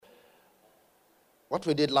what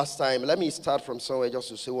we did last time, let me start from somewhere just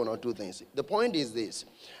to say one or two things. The point is this.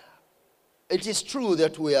 It is true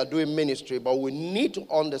that we are doing ministry, but we need to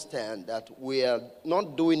understand that we are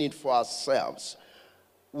not doing it for ourselves.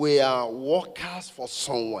 We are workers for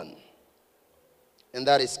someone, and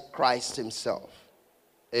that is Christ himself.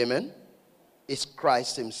 Amen? It's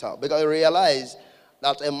Christ himself. Because I realize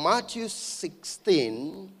that in Matthew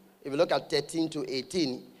 16, if you look at 13 to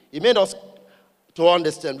 18, he made us to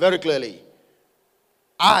understand very clearly,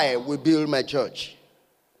 I will build my church,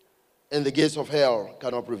 and the gates of hell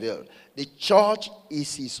cannot prevail. The church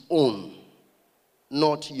is his own,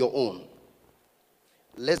 not your own.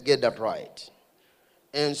 Let's get that right.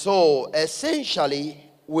 And so, essentially,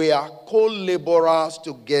 we are co-laborers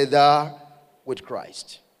together with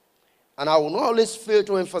Christ. And I will not always fail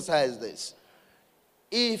to emphasize this.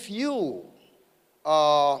 If you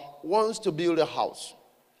want to build a house,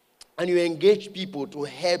 and you engage people to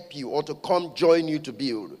help you or to come join you to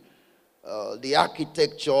build the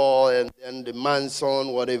architecture and the mansion,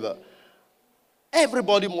 whatever,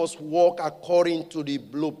 everybody must work according to the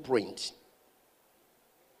blueprint.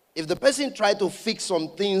 If the person tries to fix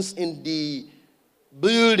some things in the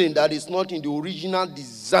building that is not in the original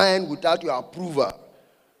design without your approval,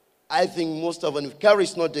 I think most of them, if care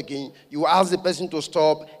is not taken, you ask the person to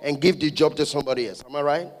stop and give the job to somebody else. Am I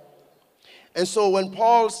right? And so when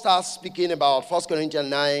Paul starts speaking about 1 Corinthians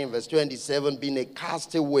 9, verse 27, being a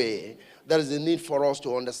castaway, there is a need for us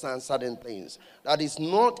to understand certain things. That is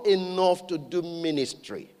not enough to do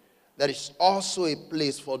ministry. There is also a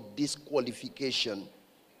place for disqualification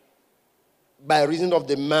by reason of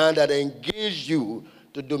the man that engaged you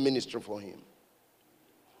to do ministry for him.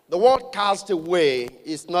 The word castaway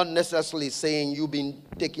is not necessarily saying you've been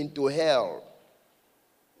taken to hell.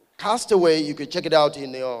 Castaway, you can check it out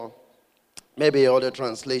in your maybe other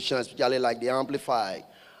translations, especially like the Amplified,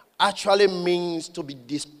 actually means to be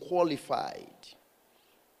disqualified.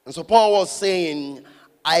 And so Paul was saying,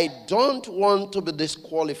 I don't want to be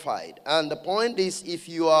disqualified. And the point is, if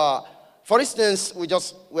you are, for instance,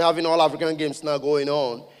 we're having all African games now going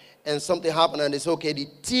on, and something happened and it's okay, the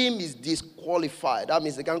team is disqualified. That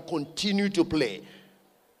means they can't continue to play.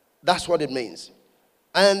 That's what it means.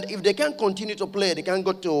 And if they can't continue to play, they can't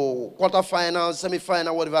go to quarterfinals,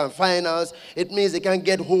 semifinal, whatever, and finals, it means they can't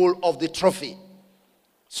get hold of the trophy.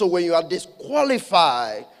 So when you are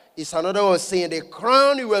disqualified, it's another way of saying the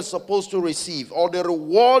crown you were supposed to receive or the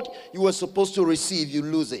reward you were supposed to receive, you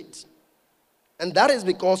lose it. And that is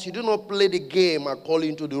because you do not play the game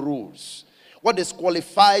according to the rules. What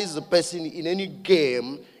disqualifies the person in any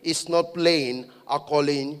game is not playing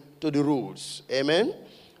according to the rules. Amen?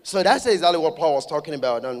 So that's exactly what Paul was talking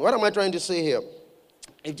about. And what am I trying to say here?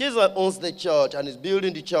 If Jesus owns the church and is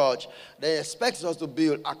building the church, then he expects us to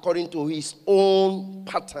build according to his own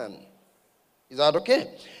pattern. Is that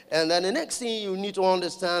okay? And then the next thing you need to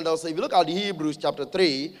understand also, if you look at Hebrews chapter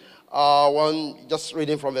 3, just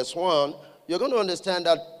reading from verse 1, you're going to understand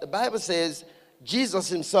that the Bible says Jesus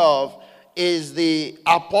himself is the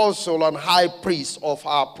apostle and high priest of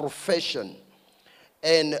our profession.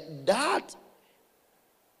 And that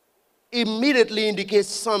immediately indicates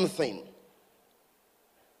something.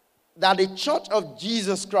 That the church of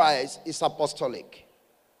Jesus Christ is apostolic.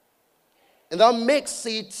 And that makes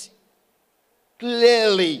it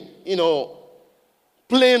clearly,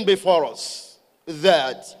 plain before us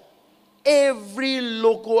that every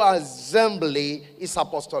local assembly is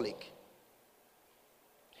apostolic.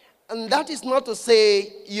 And that is not to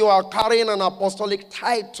say you are carrying an apostolic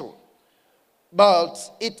title, but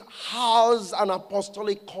it has an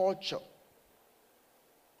apostolic culture.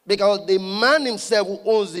 Because the man himself who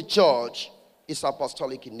owns the church is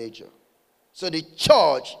apostolic in nature. So the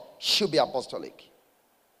church should be apostolic.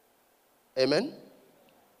 Amen?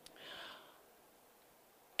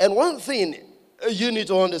 And one thing you need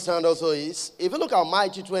to understand also is, if you look at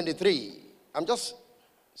Matthew 23,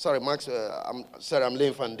 Max, I'm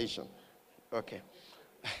laying foundation. Okay.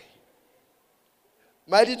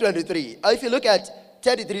 Matthew 23. If you look at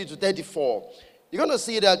 33 to 34, you're going to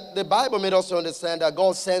see that the Bible made us understand that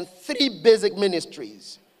God sent three basic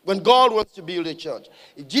ministries. When God wants to build a church,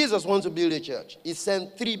 if Jesus wants to build a church, he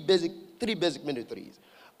sent three basic ministries.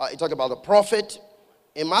 He talked about the prophet.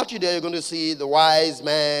 In Matthew there, you're going to see the wise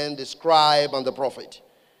man, the scribe, and the prophet.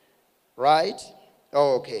 Right?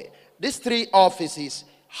 Okay. These three offices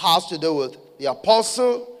has to do with the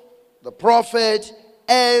apostle, the prophet,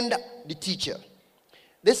 and the teacher.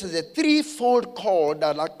 This is a threefold cord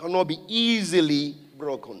that cannot be easily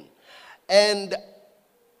broken. And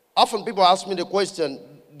often people ask me the question,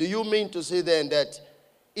 do you mean to say then that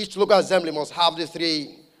each local assembly must have the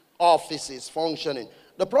three offices functioning?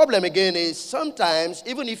 The problem again is sometimes,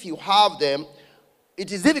 even if you have them,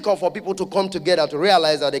 it is difficult for people to come together to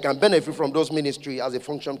realize that they can benefit from those ministries as they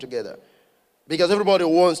function together. Because everybody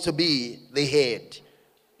wants to be the head.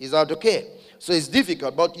 Is that okay? So it's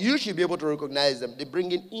difficult, but you should be able to recognize them. They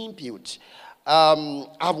bring in input.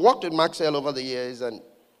 I've worked with Maxwell over the years, and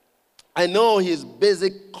I know his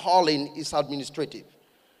basic calling is administrative.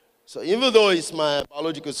 So even though he's my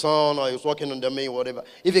biological son or he's working under me, whatever,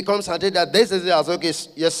 if he comes and says that this is it, I say, okay,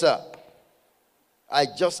 yes, sir. I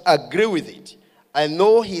just agree with it. I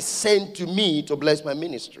know he's sent to me to bless my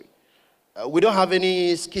ministry. We don't have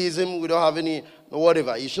any schism. We don't have any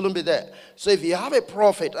whatever. He shouldn't be there. So if you have a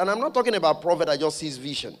prophet, and I'm not talking about prophet that just sees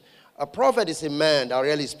vision. A prophet is a man that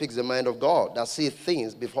really speaks the mind of God, that sees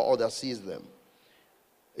things before others sees them.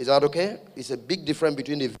 Is that okay? It's a big difference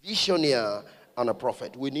between a visionary and a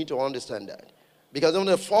prophet. We need to understand that. Because even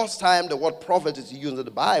the first time the word prophet is used in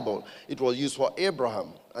the Bible, it was used for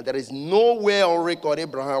Abraham. And there is nowhere on record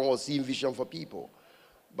Abraham was seeing vision for people.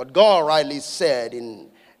 But God rightly said in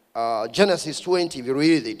Genesis 20, if you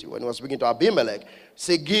read it, when he was speaking to Abimelech,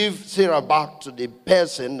 say, give Sarah back to the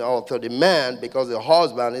person or to the man because the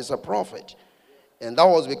husband is a prophet. And that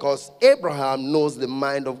was because Abraham knows the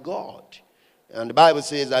mind of God. And the Bible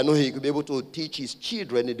says, I know he could be able to teach his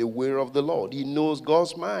children in the way of the Lord. He knows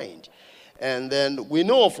God's mind. And then we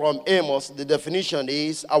know from Amos, the definition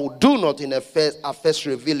is, I will do not in a first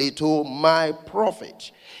reveal it to my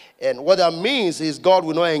prophet. And what that means is God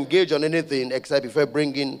will not engage on anything except before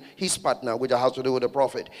bringing his partner, which has to do with the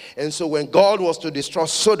prophet. And so when God was to destroy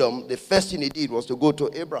Sodom, the first thing he did was to go to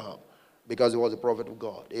Abraham because he was the prophet of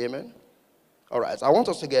God. Amen? All right, so I want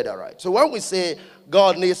us to get that right. So when we say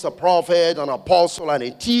God needs a prophet, an apostle, and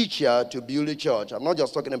a teacher to build a church, I'm not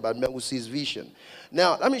just talking about men who sees vision.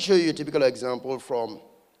 Now, let me show you a typical example from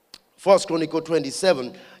 1 Chronicles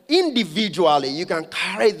 27. Individually, you can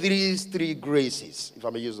carry these three graces, if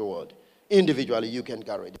I may use the word. Individually, you can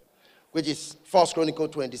carry them, which is 1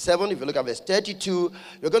 Chronicles 27. If you look at verse 32,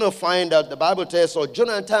 you're going to find that the Bible tells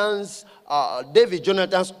us David,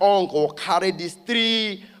 Jonathan's uncle, carried these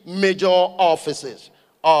three major offices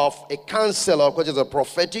of a counselor, which is a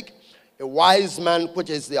prophetic, a wise man, which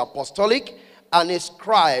is the apostolic, and a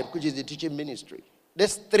scribe, which is the teaching ministry.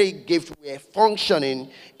 These three gifts were functioning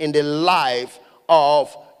in the life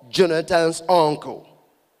of Jonathan's uncle.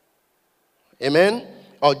 Amen?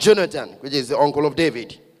 Or Jonathan, which is the uncle of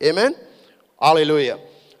David. Amen? Hallelujah.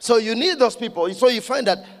 So you need those people. So you find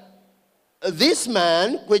that this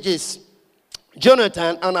man, which is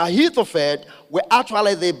Jonathan, and Ahithophel were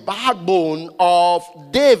actually the backbone of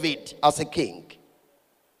David as a king.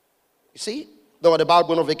 You see? They were the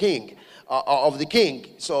backbone of the king.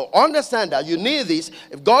 So understand that you need this.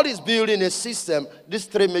 If God is building a system, these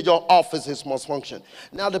three major offices must function.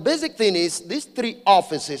 Now the basic thing is these three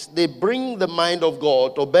offices, they bring the mind of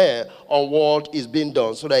God to bear on what is being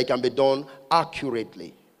done so that it can be done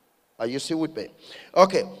accurately. Are you still with me?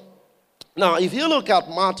 Okay. Now if you look at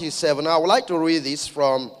Matthew 7, I would like to read this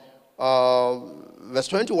from verse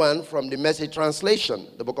 21 from the Message translation,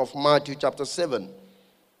 the book of Matthew chapter 7.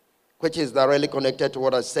 Which is directly connected to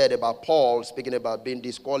what I said about Paul speaking about being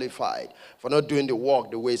disqualified for not doing the work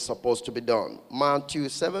the way it's supposed to be done. Matthew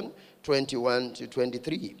 7, 21 to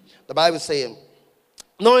 23. The Bible is saying,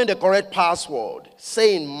 knowing the correct password,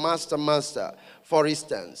 saying, Master, Master, for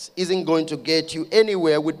instance, isn't going to get you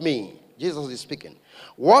anywhere with me. Jesus is speaking.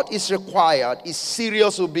 What is required is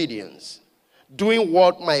serious obedience, doing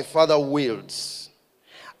what my Father wills.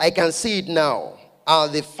 I can see it now.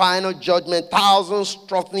 At the final judgment, thousands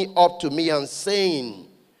throttling up to me and saying,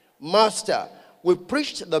 Master, we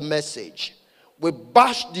preached the message. We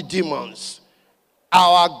bashed the demons.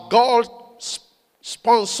 Our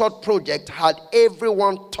God-sponsored project had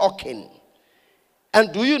everyone talking.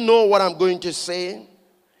 And do you know what I'm going to say?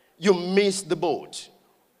 You missed the boat.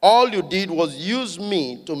 All you did was use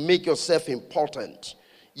me to make yourself important.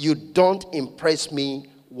 You don't impress me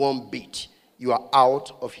one bit. You are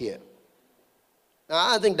out of here.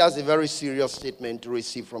 Now, I think that's a very serious statement to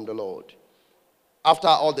receive from the Lord. After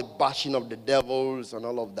all the bashing of the devils and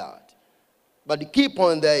all of that. But the key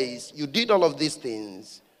point there is you did all of these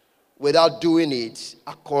things without doing it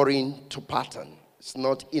according to pattern. It's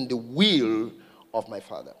not in the will of my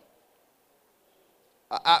Father.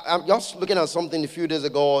 I'm just looking at something a few days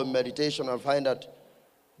ago in meditation and find that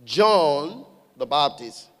John the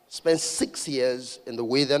Baptist spent 6 years in the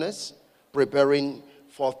wilderness preparing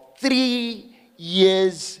for 3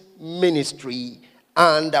 years ministry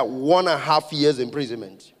and 1.5 years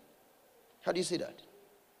imprisonment. How do you see that?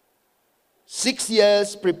 6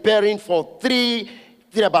 years preparing for about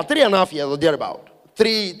 3.5 years or thereabout.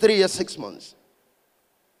 3 years, 6 months.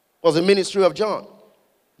 was the ministry of John.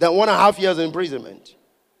 Then 1.5 years in imprisonment.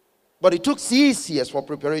 But it took 6 years for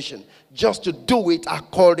preparation just to do it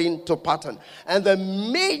according to pattern. And the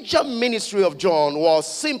major ministry of John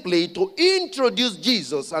was simply to introduce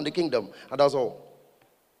Jesus and the kingdom. And that's all.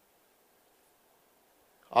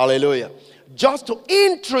 Hallelujah. Just to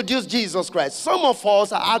introduce Jesus Christ. Some of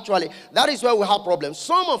us are actually, that is where we have problems.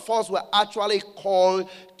 Some of us were actually called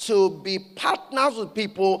to be partners with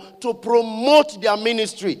people to promote their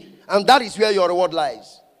ministry. And that is where your reward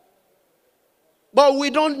lies. But we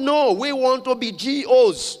don't know. We want to be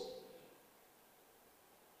GOs.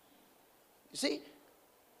 You see,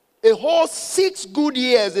 a whole 6 good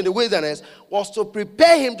years in the wilderness was to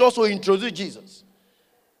prepare him just to introduce Jesus.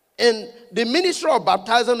 And the ministry of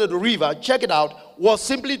baptizing at the river, check it out, was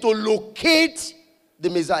simply to locate the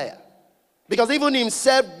Messiah. Because even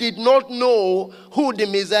himself did not know who the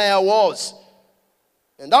Messiah was.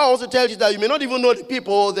 And that also tells you that you may not even know the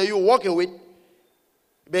people that you're working with.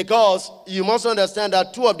 Because you must understand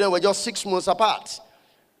that 2 of them were just 6 months apart.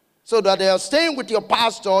 So that they are staying with your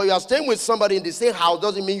pastor, you are staying with somebody in the same house,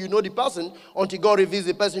 doesn't mean you know the person until God reveals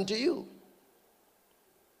the person to you.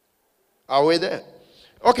 Are we there?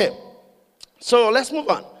 Okay, so let's move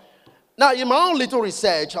on. Now, in my own little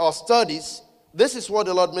research or studies, this is what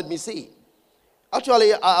the Lord made me see.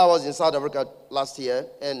 Actually, I was in South Africa last year,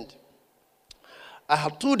 and I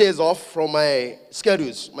had 2 days off from my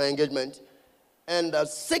schedules, my engagement. And the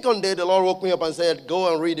second day, the Lord woke me up and said,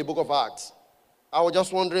 go and read the book of Acts. I was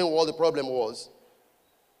just wondering what the problem was.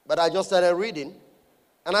 But I just started reading.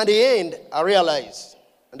 And at the end, I realized,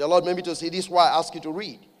 and the Lord made me to say, this is why I ask you to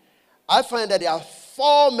read. I find that there are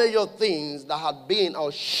 4 major things that had been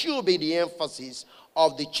or should be the emphasis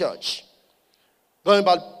of the church. Going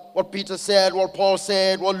back what Peter said, what Paul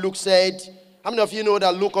said, what Luke said. How many of you know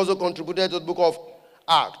that Luke also contributed to the book of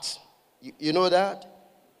Acts? You know that?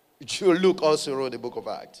 Luke also wrote the book of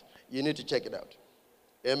Acts. You need to check it out.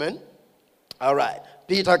 Amen? All right.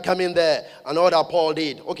 Peter come in there and all that Paul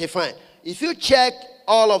did. Okay, fine. If you check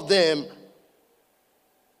all of them,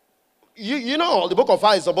 you know the book of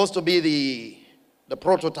Acts is supposed to be the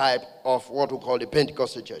prototype of what we call the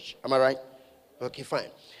Pentecostal church. Am I right? Okay, fine.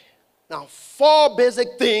 Now, 4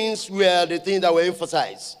 basic things were the things that were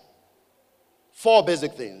emphasized. 4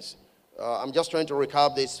 basic things. I'm just trying to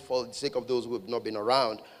recap this for the sake of those who have not been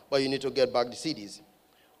around, but you need to get back the CDs.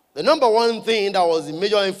 The number 1 thing that was the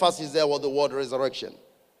major emphasis there was the word resurrection.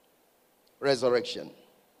 Resurrection.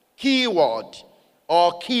 Key word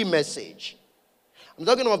or key message. I'm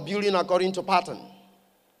talking about building according to pattern.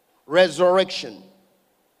 Resurrection.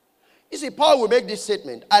 You see, Paul will make this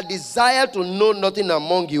statement. I desire to know nothing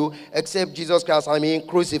among you except Jesus Christ,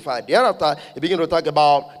 crucified. Thereafter, he begins to talk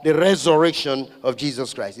about the resurrection of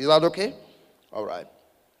Jesus Christ. Is that okay? All right.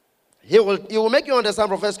 He will make you understand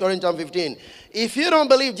from 1 Corinthians 15. If you don't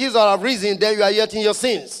believe Jesus has risen, then you are yet in your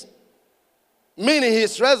sins. Meaning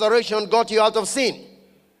his resurrection got you out of sin.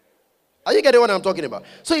 Are you getting what I'm talking about?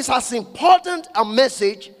 So it's as important a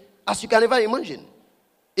message as you can ever imagine.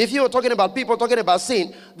 If you're talking about people talking about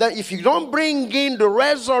sin, that if you don't bring in the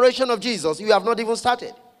resurrection of Jesus, you have not even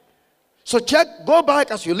started. So go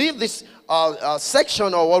back as you leave this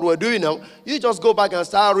section of what we're doing now. You just go back and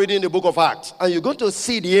start reading the book of Acts. And you're going to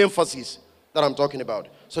see the emphasis that I'm talking about.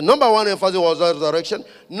 So number 1 emphasis was resurrection.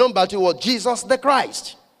 Number 2 was Jesus the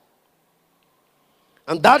Christ.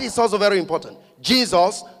 And that is also very important.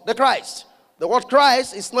 Jesus the Christ. The word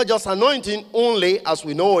Christ is not just anointing only as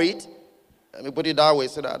we know it. Let me put it that way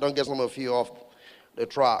so that I don't get some of you off the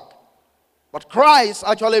track. But Christ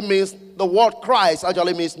actually means, the word Christ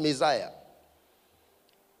actually means Messiah.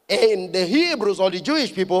 And the Hebrews or the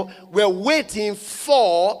Jewish people were waiting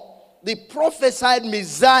for the prophesied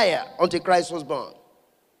Messiah until Christ was born.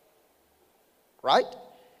 Right?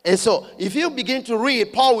 And so, if you begin to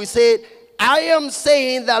read, Paul will say, I am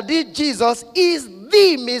saying that this Jesus is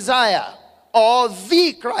the Messiah. Or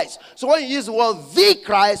the Christ. So when you use the word the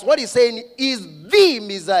Christ, what he's saying is the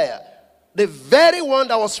Messiah. The very one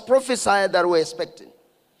that was prophesied that we're expecting.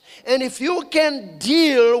 And if you can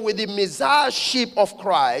deal with the Messiahship of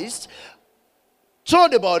Christ to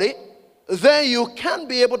the body, then you can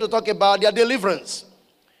be able to talk about their deliverance.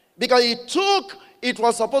 Because it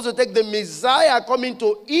was supposed to take the Messiah coming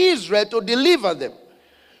to Israel to deliver them.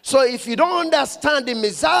 So if you don't understand the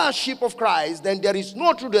Messiahship of Christ, then there is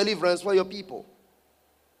no true deliverance for your people.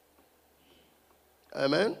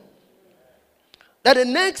 Amen? Now the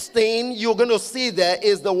next thing you're going to see there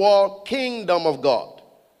is the word kingdom of God.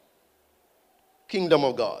 Kingdom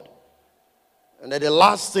of God. And then the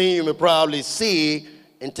last thing you may probably see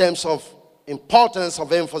in terms of importance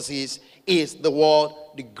of emphasis is the word,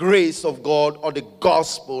 the grace of God, or the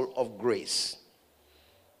gospel of grace.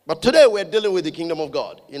 But today we're dealing with the kingdom of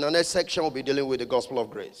God. In our next section, we'll be dealing with the gospel of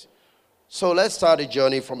grace. So let's start the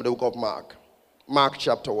journey from the book of Mark. Mark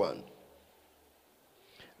chapter 1.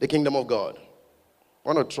 The kingdom of God.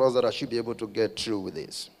 I want to trust that I should be able to get through with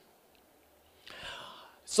this.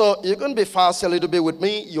 So you're going to be fast a little bit with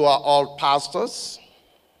me. You are all pastors.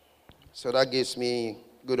 So that gives me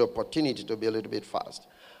good opportunity to be a little bit fast.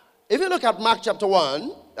 If you look at Mark chapter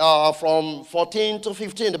 1, from 14 to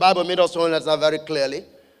 15, the Bible made us understand that very clearly.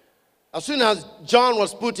 As soon as John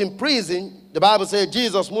was put in prison, the Bible said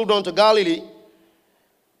Jesus moved on to Galilee,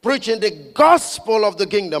 preaching the gospel of the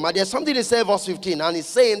kingdom. And there's something to say, verse 15, and he's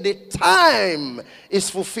saying the time is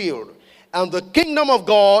fulfilled, and the kingdom of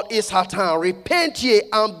God is at hand. Repent ye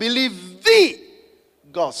and believe the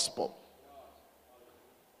gospel.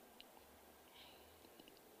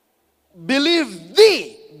 Believe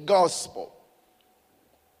the gospel.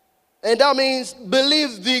 And that means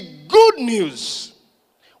believe the good news.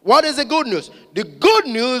 What is the good news? The good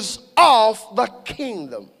news of the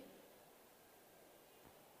kingdom.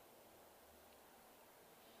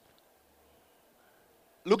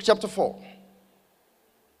 Luke chapter 4,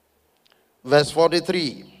 verse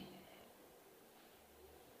 43.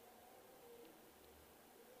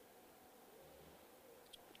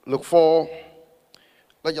 Luke 4,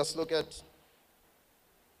 let's just look at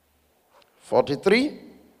 43.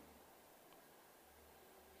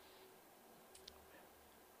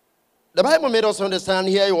 The Bible made us understand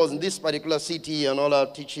here he was in this particular city and all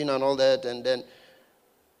that teaching and all that, and then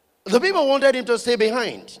the people wanted him to stay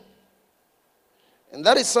behind. And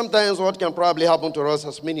that is sometimes what can probably happen to us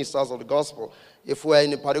as ministers of the gospel. If we're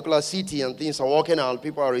in a particular city and things are working out,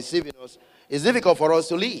 people are receiving us, it's difficult for us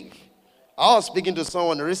to leave. I was speaking to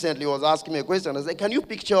someone recently who was asking me a question. I said, can you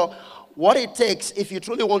picture what it takes if you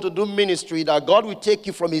truly want to do ministry, that God will take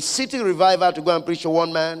you from a city revival to go and preach to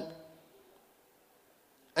one man?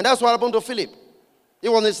 And that's what happened to Philip. He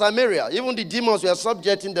was in Samaria. Even the demons were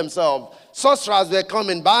subjecting themselves. Sorcerers were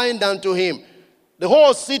coming, bowing down to him. The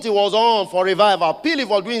whole city was on for revival. Philip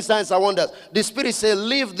was doing signs and wonders. The Spirit said,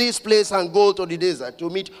 leave this place and go to the desert to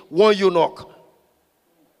meet one eunuch.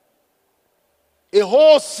 A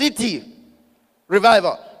whole city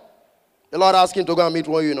revival. The Lord asked him to go and meet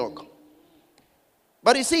one eunuch.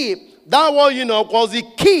 But you see, that one eunuch was the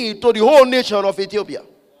key to the whole nation of Ethiopia.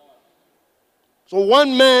 So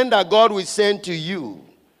one man that God will send to you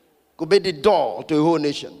could be the door to a whole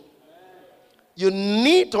nation. You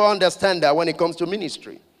need to understand that when it comes to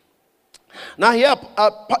ministry. Now here,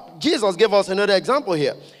 Jesus gave us another example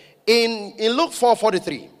here. In Luke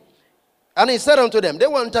 4:43. And he said unto them, they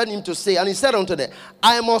wanted him to say, and he said unto them,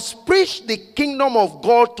 I must preach the kingdom of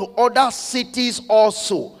God to other cities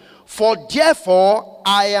also, for therefore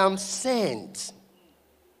I am sent.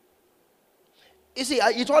 You see,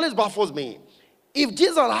 it always baffles me. If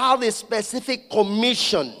Jesus had a specific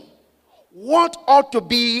commission, what ought to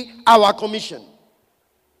be our commission?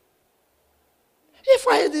 If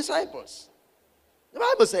we're his disciples, the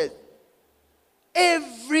Bible says,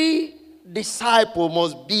 every disciple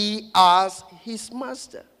must be as his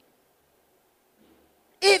master.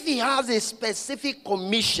 If he has a specific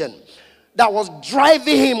commission that was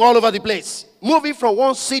driving him all over the place, moving from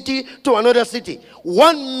one city to another city,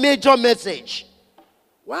 one major message,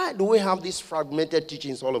 why do we have these fragmented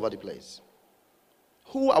teachings all over the place?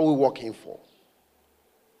 Who are we working for?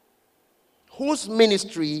 Whose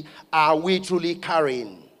ministry are we truly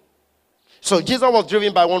carrying? So Jesus was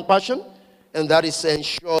driven by one passion, and that is to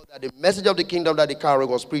ensure that the message of the kingdom that he carried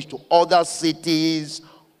was preached to other cities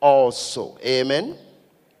also. Amen.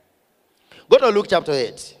 Go to Luke chapter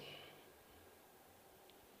 8.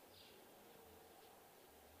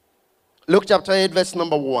 Luke chapter 8, verse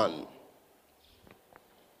number 1.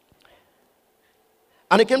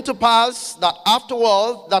 And it came to pass that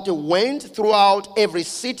afterward that he went throughout every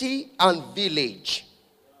city and village.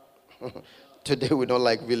 Today we don't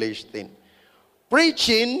like village thing.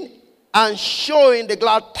 Preaching and showing the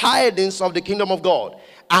glad tidings of the kingdom of God.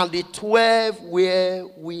 And the 12 were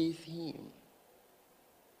with him.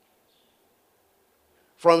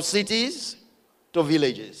 From cities to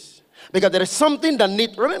villages. Because there is something that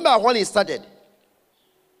needs, remember when he started,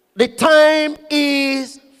 the time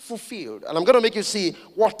is fulfilled. And I'm going to make you see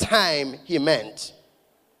what time he meant.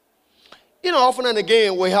 You know, often and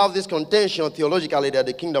again we have this contention theologically that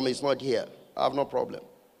the kingdom is not here. I have no problem.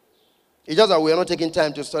 It's just that we are not taking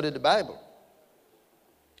time to study the Bible.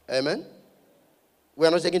 Amen? We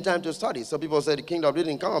are not taking time to study. Some people say the kingdom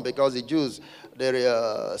didn't come because the Jews, they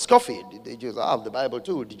scoffed. The Jews have the Bible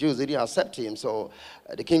too. The Jews didn't accept him, so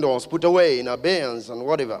the kingdom was put away in abeyance and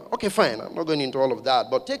whatever. Okay, fine. I'm not going into all of that.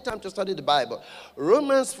 But take time to study the Bible.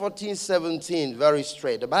 Romans 14:17, very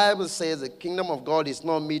straight. The Bible says the kingdom of God is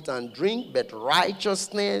not meat and drink, but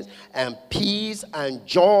righteousness and peace and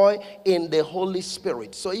joy in the Holy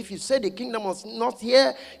Spirit. So if you say the kingdom is not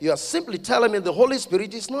here, you are simply telling me the Holy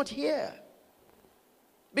Spirit is not here.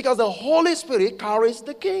 Because the Holy Spirit carries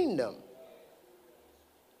the kingdom.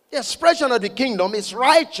 The expression of the kingdom is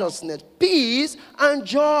righteousness, peace, and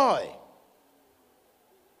joy.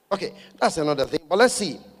 Okay, that's another thing. But let's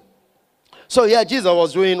see. So yeah, Jesus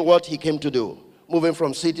was doing what he came to do. Moving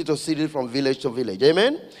from city to city, from village to village.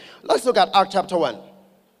 Amen? Let's look at Acts chapter 1.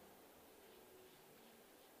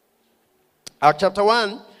 Acts chapter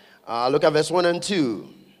 1. Look at verse 1 and 2.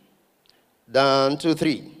 Down to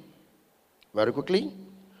 3. Very quickly.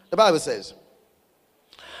 The Bible says,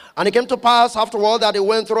 and it came to pass afterward that they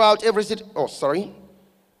went throughout every city. Oh, sorry.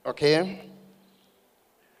 Okay.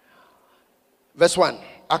 Verse 1,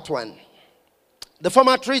 Act 1. The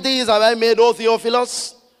former treatise have I made, O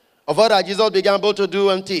Theophilus, of all that Jesus began both to do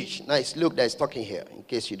and teach. Nice. Look, there's talking here, in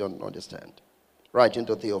case you don't understand. Writing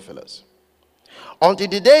to Theophilus. Until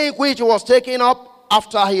the day in which he was taken up,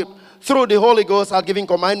 after he, through the Holy Ghost, had given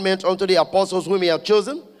commandment unto the apostles whom he had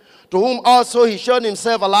chosen, to whom also he showed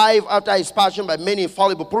himself alive after his passion by many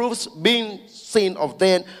infallible proofs, being seen of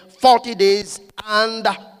them 40 days, and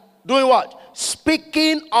doing what?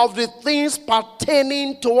 Speaking of the things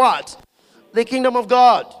pertaining to what? The kingdom of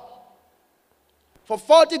God. For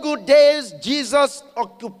 40 good days, Jesus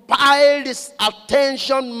occupied his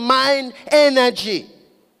attention, mind, energy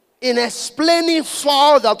in explaining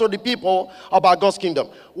further to the people about God's kingdom.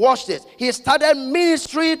 Watch this. He started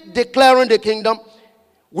ministry declaring the kingdom.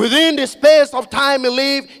 Within the space of time he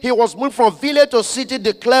lived, he was moved from village to city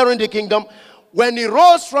declaring the kingdom. When he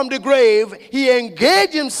rose from the grave, he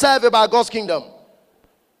engaged himself about God's kingdom.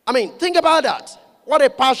 I mean, think about that. What a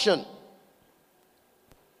passion.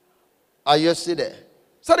 Are you still there?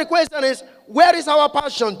 So the question is, where is our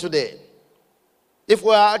passion today? If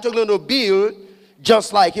we are actually going to build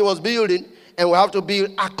just like he was building, and we have to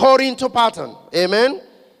build according to pattern. Amen?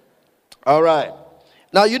 All right.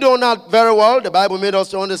 Now, you know not very well. The Bible made us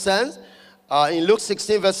to understand. In Luke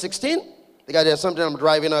 16, verse 16. Because there's something I'm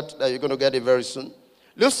driving at that you're going to get it very soon.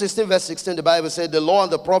 Luke 16, verse 16, the Bible said, the law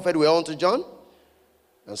and the prophet were unto John.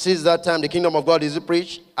 And since that time, the kingdom of God is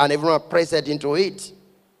preached, and everyone pressed into it.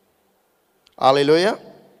 Hallelujah.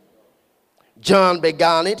 John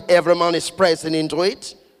began it. Every man is pressing into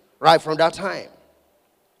it. Right from that time.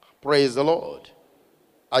 Praise the Lord.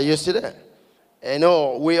 Are you still there? You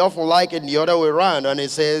know, we often like it the other way around, and it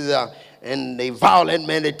says, and the violent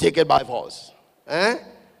men, they take it by force. Eh?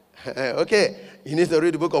 Okay, you need to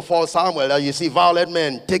read the book of 1 Samuel, and you see violent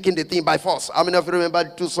men taking the thing by force. How many of you remember the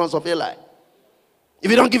two sons of Eli? If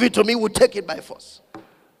you don't give it to me, we'll take it by force.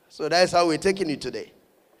 So that's how we're taking it today.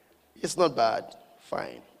 It's not bad.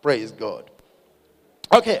 Fine. Praise God.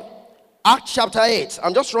 Okay, Acts chapter 8.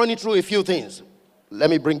 I'm just running through a few things. Let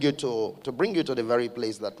me bring you to bring you to the very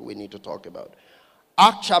place that we need to talk about.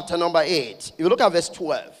 Acts chapter number 8. If you look at verse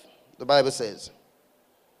 12, the Bible says,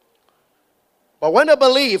 but when they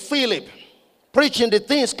believed Philip, preaching the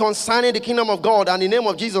things concerning the kingdom of God and the name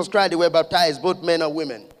of Jesus Christ, they were baptized, both men and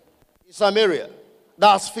women. In Samaria.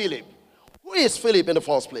 That's Philip. Who is Philip in the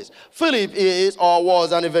first place? Philip is or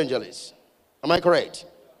was an evangelist. Am I correct?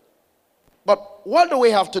 But what do we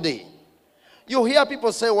have today? You hear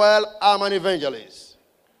people say, well, I'm an evangelist.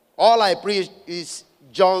 All I preach is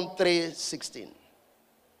John 3:16.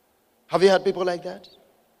 Have you heard people like that?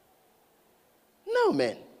 No,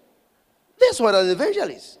 man. This was an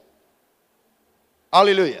evangelist.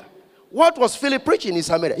 Hallelujah. What was Philip preaching in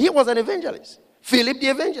Samaria? He was an evangelist. Philip the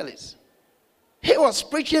evangelist. He was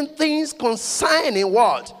preaching things concerning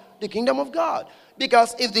what? The kingdom of God.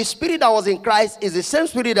 Because if the spirit that was in Christ is the same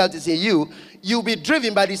spirit that is in you, you'll be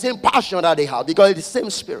driven by the same passion that they have, because it's the same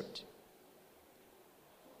spirit.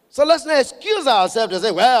 So let's not excuse ourselves to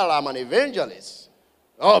say, well, I'm an evangelist.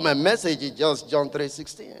 Oh, my message is just John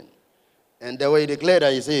 3:16. And the way you declare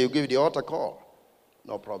that, you say, you give the altar call.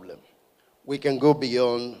 No problem. We can go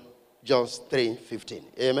beyond just 3:15.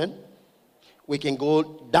 Amen? We can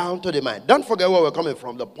go down to the mind. Don't forget where we're coming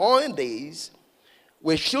from. The point is,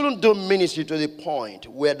 we shouldn't do ministry to the point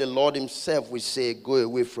where the Lord himself will say, go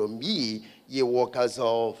away from me, ye workers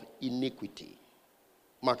of iniquity.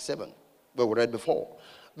 Mark 7, where we read before.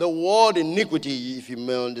 The word iniquity, if you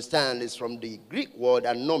may understand, is from the Greek word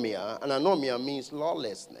anomia. And anomia means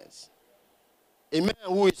lawlessness. A man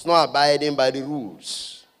who is not abiding by the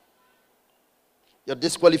rules. Your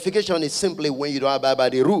disqualification is simply when you don't abide by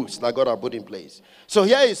the rules that God has put in place. So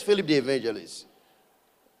here is Philip the evangelist.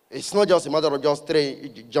 It's not just a matter of just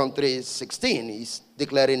John 3:16. He's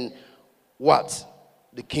declaring what?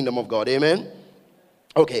 The kingdom of God. Amen?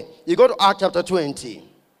 Okay. You go to Acts chapter 20.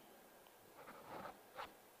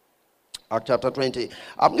 Acts chapter 20.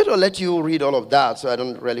 I'm going to let you read all of that so I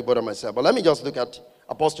don't really bother myself. But let me just look at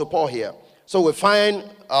Apostle Paul here. So we find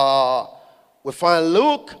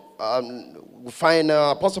Luke, we find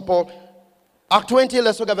Apostle Paul. Acts 20,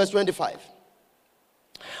 let's look at verse 25.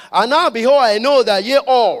 And now behold, I know that ye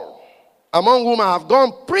all, among whom I have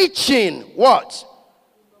gone preaching, what?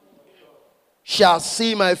 Shall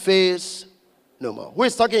see my face no more. Who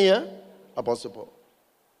is talking here? Apostle Paul.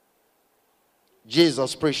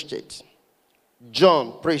 Jesus preached it.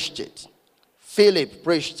 John preached it. Philip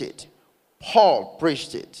preached it. Paul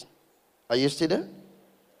preached it. Are you still there?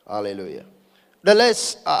 Hallelujah. Then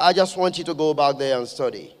I just want you to go back there and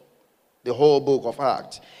study the whole book of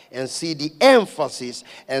Acts and see the emphasis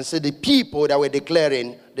and see the people that were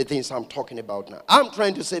declaring the things I'm talking about now. I'm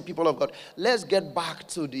trying to say, people of God, let's get back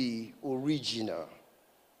to the original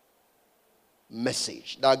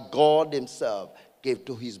message that God himself gave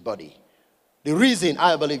to his body. The reason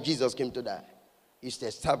I believe Jesus came to die is to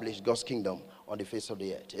establish God's kingdom on the face of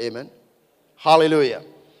the earth. Amen. Hallelujah.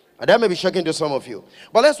 And that may be shocking to some of you.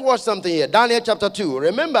 But let's watch something here. Daniel chapter 2.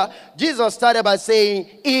 Remember, Jesus started by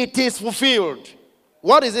saying, it is fulfilled.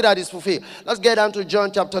 What is it that is fulfilled? Let's get down to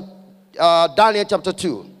Daniel chapter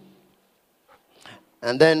 2.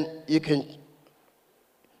 And then you can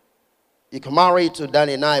marry to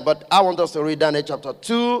Daniel 9. But I want us to read Daniel chapter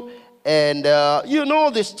 2. And you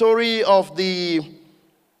know the story of the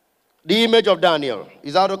image of Daniel.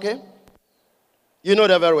 Is that okay? You know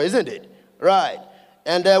that very well, isn't it? Right.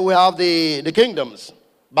 And then we have the kingdoms.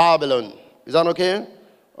 Babylon. Is that okay?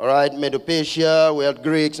 All right. Medo-Persia, we had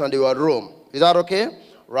Greeks, and they were Rome. Is that okay?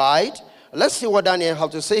 Right. Let's see what Daniel has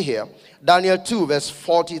to say here. Daniel 2, verse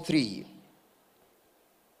 43.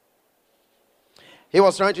 He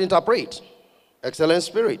was trying to interpret. Excellent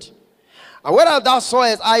spirit. And whether thou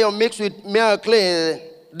sawest iron mixed with mere clay,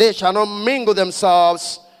 they shall not mingle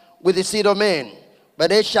themselves with the seed of men, but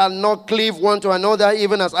they shall not cleave one to another,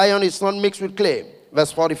 even as iron is not mixed with clay.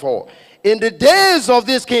 Verse 44. In the days of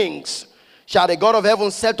these kings shall the God of heaven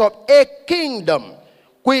set up a kingdom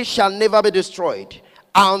which shall never be destroyed.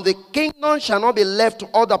 And the kingdom shall not be left to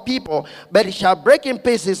other people, but it shall break in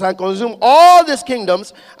pieces and consume all these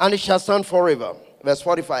kingdoms, and it shall stand forever. Verse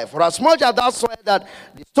 45. For as much as thou sawest that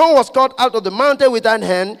the stone was cut out of the mountain with thine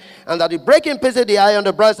hand, and that it break in pieces the iron,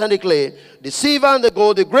 the brass, and the clay, the silver and the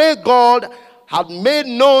gold, the great God had made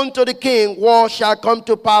known to the king what shall come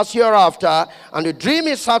to pass hereafter, and the dream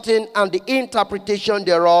is certain, and the interpretation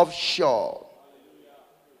thereof sure.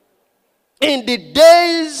 In the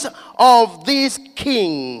days of these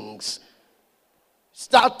kings,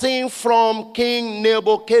 starting from King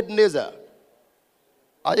Nebuchadnezzar.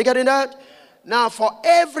 Are you getting that? Now, for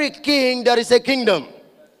every king, there is a kingdom.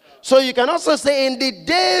 So you can also say, in the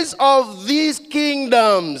days of these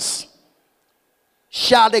kingdoms,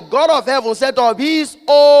 shall the God of heaven set up his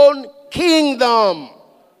own kingdom.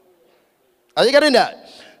 Are you getting that?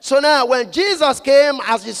 So now, when Jesus came,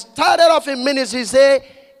 as he started off in ministry, he said,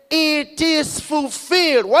 it is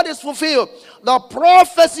fulfilled. What is fulfilled? The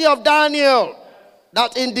prophecy of Daniel,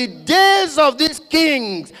 that in the days of these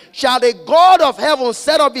kings shall the God of heaven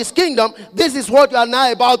set up his kingdom. This is what you are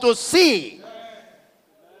now about to see.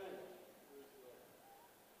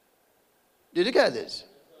 Did you get this?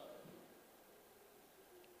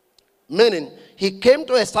 Meaning, he came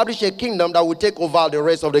to establish a kingdom that will take over the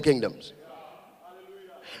rest of the kingdoms.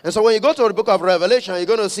 And so when you go to the book of Revelation, you're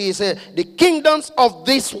going to see, he said, the kingdoms of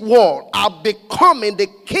this world are becoming the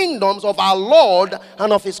kingdoms of our Lord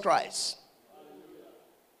and of his Christ.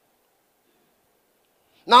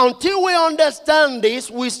 Now, until we understand this,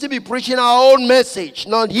 we still be preaching our own message,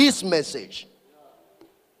 not his message.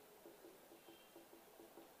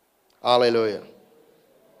 Hallelujah.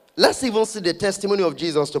 Let's even see the testimony of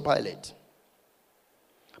Jesus to Pilate.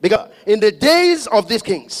 Because in the days of these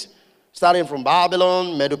kings, starting from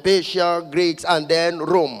Babylon, Medo-Persia, Greeks, and then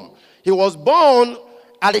Rome, he was born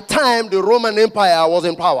at the time the Roman Empire was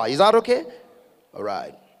in power. Is that okay? All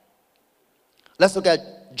right. Let's look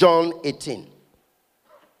at John 18.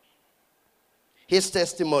 His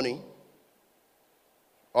testimony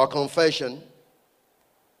or confession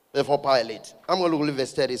before Pilate. I'm going to look at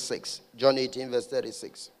verse 36. John 18, verse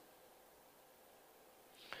 36.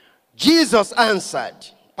 Jesus answered.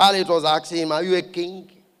 Pilate was asking him, are you a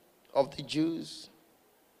king of the Jews?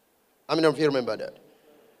 How many of you remember that?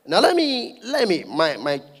 Now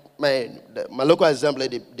my local assembly,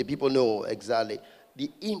 the people know exactly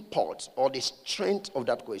the import or the strength of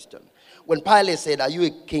that question. When Pilate said, "Are you a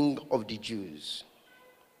king of the Jews?"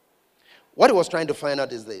 What he was trying to find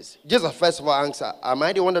out is this. Jesus first of all answered, "Am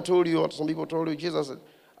I the one that told you?" Or some people told you. Jesus said,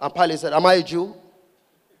 and Pilate said, "Am I a Jew?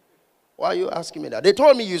 Why are you asking me that? They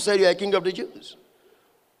told me you said you're a king of the Jews."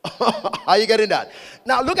 Are you getting that?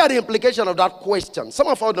 Now look at the implication of that question. Some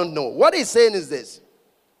of us don't know. What he's saying is this.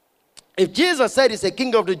 If Jesus said he's a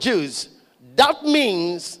king of the Jews, that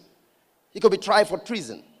means he could be tried for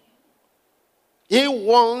treason. He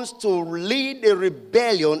wants to lead a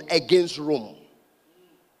rebellion against Rome.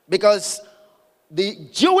 Because the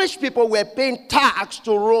Jewish people were paying tax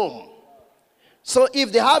to Rome. So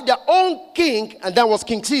if they have their own king, and that was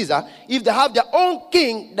King Caesar, if they have their own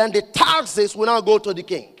king, then the taxes will now go to the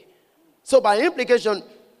king. So by implication,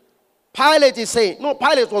 Pilate is saying, no,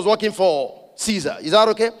 Pilate was working for Caesar. Is that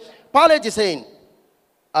okay? Pilate is saying,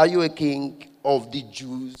 "Are you a king of the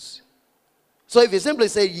Jews?" So if he simply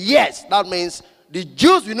say yes, that means the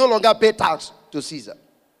Jews will no longer pay tax to Caesar.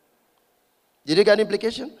 Did you get the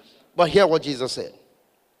implication? But hear what Jesus said.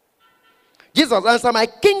 Jesus answered, "My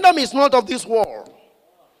kingdom is not of this world.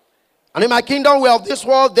 And if my kingdom were of this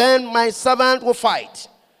world, then my servant will fight,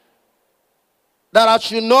 that I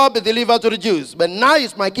should not be delivered to the Jews. But now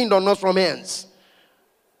is my kingdom not from hence."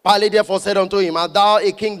 Pilate therefore said unto him, "Art thou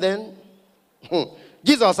a king then?"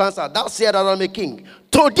 Jesus answered, "Thou sayest that I am a king.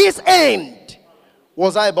 To this end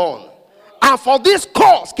was I born. And for this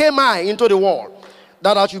cause came I into the world,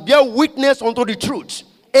 that I should bear witness unto the truth.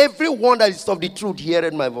 Everyone that is of the truth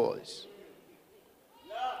heareth my voice."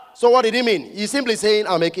 So what did he mean? He's simply saying,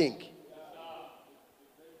 "I'm a king."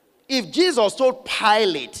 If Jesus told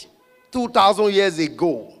Pilate 2,000 years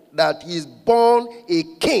ago that he's born a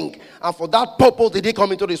king, and for that purpose did he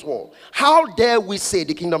come into this world, how dare we say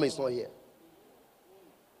the kingdom is not here?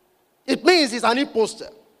 It means he's an imposter.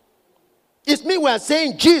 It means we're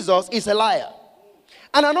saying Jesus is a liar.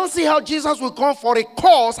 And I don't see how Jesus will come for a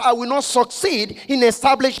cause I will not succeed in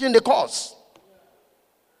establishing the cause.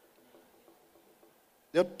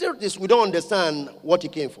 The truth is we don't understand what he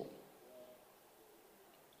came for.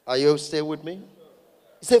 Are you still with me?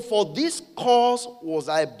 He said, "For this cause was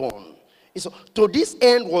I born." So, to this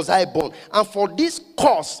end was I born. And for this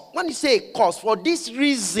cause, when you say cause, for this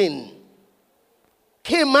reason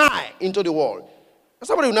came I into the world. And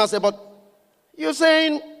somebody will now say, "But you're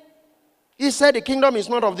saying, he said the kingdom is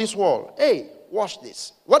not of this world." Hey, watch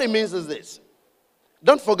this. What it means is this.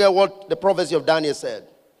 Don't forget what the prophecy of Daniel said.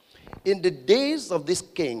 "In the days of this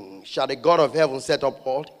king shall the God of heaven set up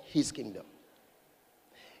what? His kingdom."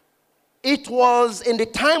 It was in the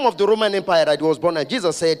time of the Roman Empire that he was born, and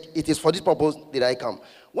Jesus said, "It is for this purpose that I come."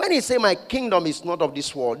 When he said, "My kingdom is not of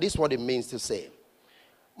this world," this is what it means to say,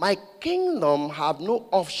 my kingdom have no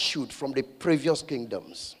offshoot from the previous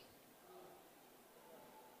kingdoms.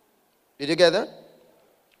 Did you get that?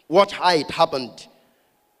 Watch how it happened.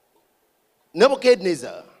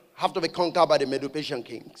 Nebuchadnezzar have to be conquered by the Medo-Persian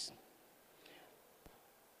kings.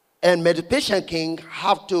 And Medo-Persian king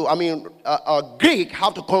Greek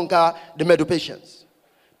have to conquer the Medo-Persians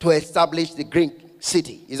to establish the Greek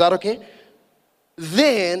city. Is that okay?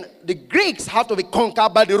 Then the Greeks have to be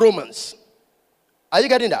conquered by the Romans. Are you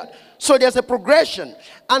getting that? So there's a progression.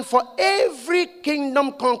 And for every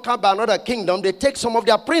kingdom conquered by another kingdom, they take some of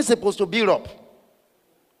their principles to build up.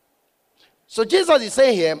 So Jesus is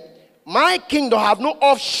saying here, my kingdom have no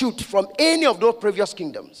offshoot from any of those previous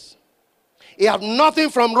kingdoms. It have nothing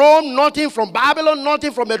from Rome, nothing from Babylon,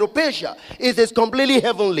 nothing from Medo-Persia. It is completely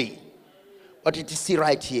heavenly. But it is still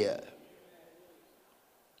right here.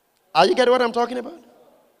 Are you getting what I'm talking about?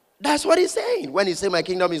 That's what he's saying when he says my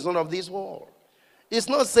kingdom is not of this world. He's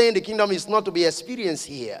not saying the kingdom is not to be experienced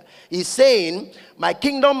here. He's saying my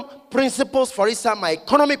kingdom principles, for instance, my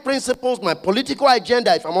economic principles, my political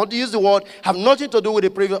agenda, if I want to use the word, have nothing to do with the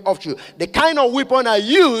previous offshoot. The kind of weapon I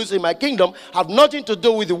use in my kingdom have nothing to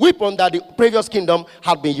do with the weapon that the previous kingdom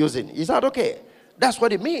had been using. Is that okay? That's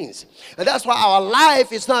what it means. And that's why our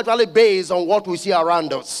life is not really based on what we see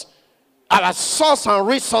around us. Our source and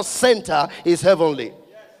resource center is heavenly.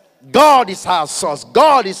 God is our source.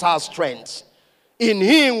 God is our strength. In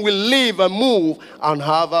him we live and move and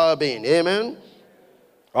have our being. Amen?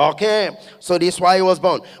 Okay. So this is why he was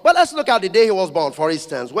born. But let's look at the day he was born, for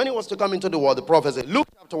instance. When he was to come into the world, the prophecy. Luke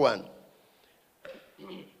chapter 1.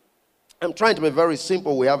 I'm trying to be very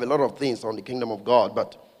simple. We have a lot of things on the kingdom of God.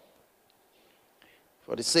 But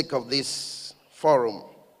for the sake of this forum,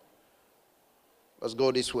 let's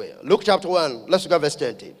go this way. Luke chapter 1. Let's look at verse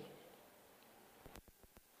 20.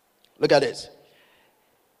 Look at this.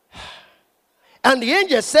 And the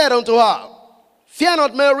angel said unto her, Fear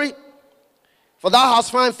not, Mary, for thou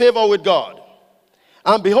hast found favor with God.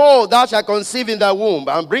 And behold, thou shalt conceive in thy womb,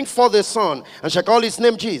 and bring forth a son, and shall call his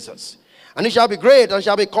name Jesus. And he shall be great, and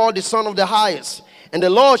shall be called the Son of the Highest. And the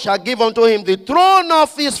Lord shall give unto him the throne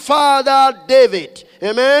of his father David.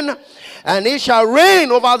 Amen. And he shall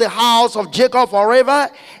reign over the house of Jacob forever,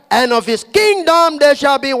 and of his kingdom there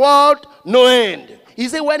shall be what? No end. He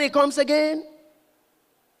said, when he comes again?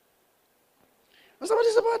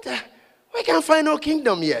 Somebody's about that. We can't find no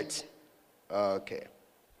kingdom yet. Okay.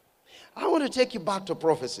 I want to take you back to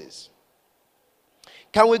prophecies.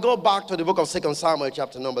 Can we go back to the book of 2 Samuel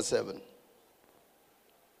chapter number 7?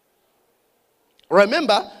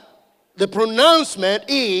 Remember, the pronouncement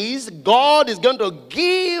is God is going to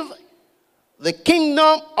give the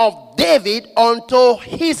kingdom of David unto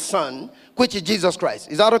his son, which is Jesus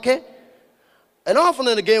Christ. Is that okay? And often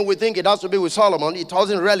and again we think it has to be with Solomon. It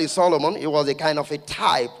wasn't really Solomon. It was a kind of a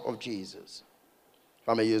type of Jesus, if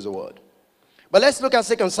I may use the word. But let's look at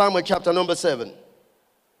 2 Samuel chapter number 7.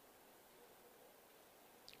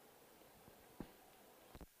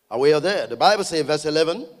 Are we there? The Bible says, verse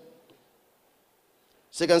 11.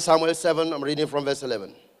 2 Samuel 7, I'm reading from verse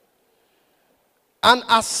 11. And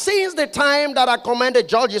as since the time that I commanded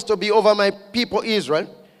judges to be over my people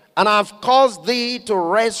Israel, and I have caused thee to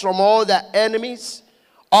rest from all thy enemies,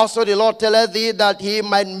 also the Lord telleth thee that he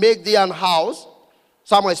might make thee an house.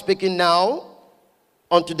 Samuel is speaking now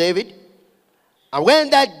unto David. And when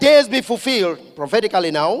thy days be fulfilled,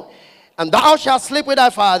 prophetically now, and thou shalt sleep with thy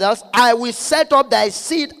fathers, I will set up thy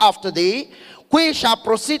seed after thee, which shall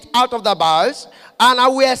proceed out of the bowels, and I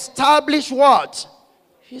will establish what?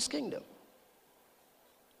 His kingdom.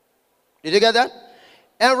 Did you get that?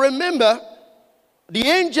 And remember, the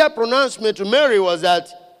angel pronouncement to Mary was that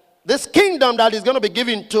this kingdom that is going to be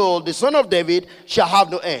given to the son of David shall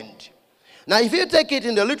have no end. Now, if you take it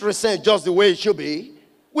in the literal sense, just the way it should be,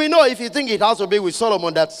 we know if you think it has to be with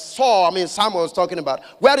Solomon that Samuel was talking about.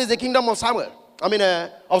 Where is the kingdom of Samuel?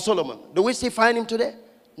 Of Solomon. Do we still find him today?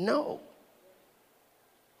 No.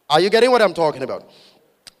 Are you getting what I'm talking about?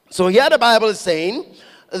 So here the Bible is saying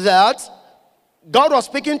that God was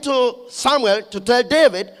speaking to Samuel to tell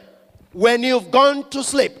David, when you've gone to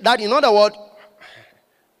sleep. That, in other words,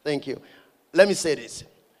 thank you. Let me say this.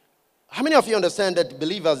 How many of you understand that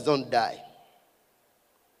believers don't die?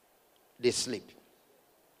 They sleep.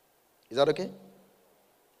 Is that okay?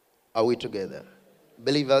 Are we together?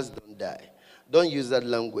 Believers don't die. Don't use that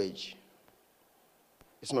language.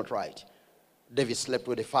 It's not right. David slept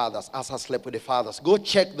with the fathers. Asa slept with the fathers. Go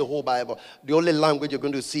check the whole Bible. The only language you're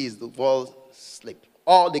going to see is the word sleep.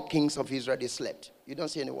 All the kings of Israel, they slept. You don't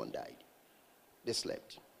see anyone died. They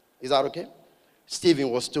slept. Is that okay? Stephen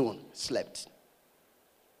was stoned, slept.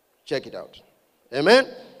 Check it out. Amen?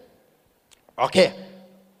 Okay.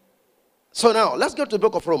 So now, let's go to the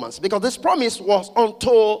book of Romans, because this promise was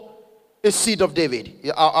unto a seed of David.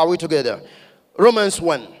 Are we together? Romans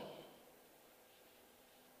 1.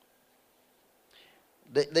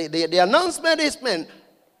 The announcement is, man,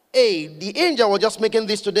 hey, the angel was just making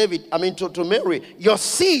this to David, to Mary. Your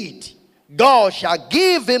seed, God shall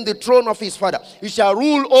give him the throne of his father. He shall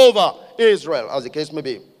rule over Israel, as the case may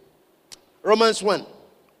be. Romans 1.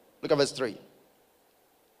 Look at verse 3.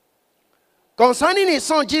 Concerning his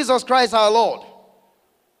son Jesus Christ our Lord,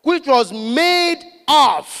 which was made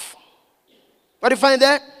of, what do you find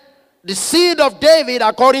there? The seed of David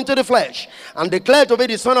according to the flesh, and declared to be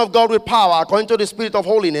the Son of God with power according to the Spirit of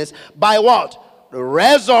holiness, by what? The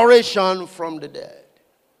resurrection from the dead.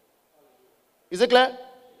 Is it clear?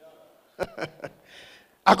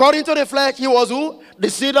 According to the flesh, he was who? The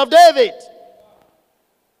seed of David.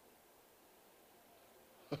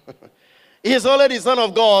 He is only the Son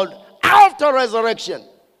of God after resurrection.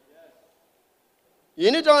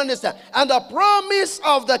 You need to understand. And the promise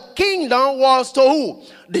of the kingdom was to who?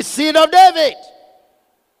 The seed of David.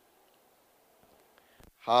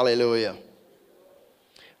 Hallelujah.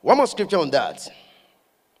 One more scripture on that.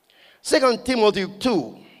 2 Timothy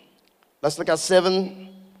 2. Let's look at 7,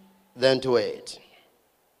 then to 8.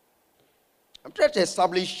 I'm trying to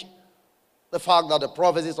establish the fact that the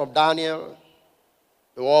prophecies of Daniel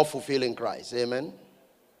were all fulfilled in Christ. Amen.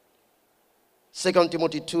 2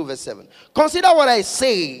 Timothy 2, verse 7. Consider what I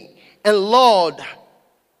say, and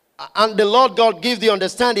the Lord God give thee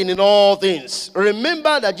understanding in all things.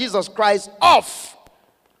 Remember that Jesus Christ of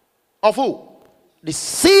who? The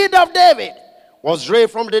seed of David was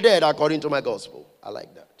raised from the dead according to my gospel. I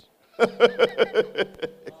like that.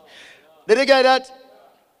 Did you get that?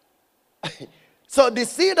 So the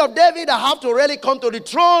seed of David that have to really come to the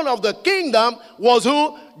throne of the kingdom was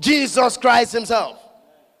who? Jesus Christ himself.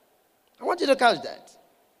 I want you to catch that.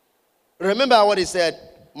 Remember what he said,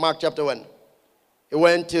 Mark chapter 1. He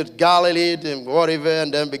went to Galilee and whatever,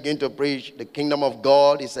 and then began to preach the kingdom of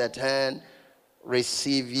God is at hand.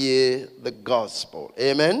 Receive ye the gospel.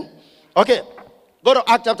 Amen. Okay, go to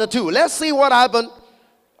Acts chapter 2. Let's see what happened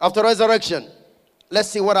after resurrection. Let's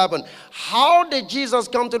see what happened. How did Jesus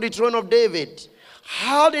come to the throne of David?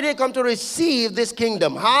 How did he come to receive this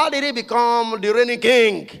kingdom? How did he become the reigning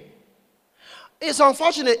king? It's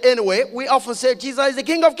unfortunate anyway. We often say Jesus is the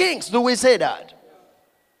King of Kings. Do we say that?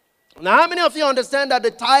 Now, how many of you understand that the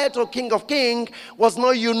title King of Kings was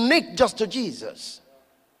not unique just to Jesus?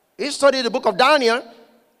 You study the book of Daniel,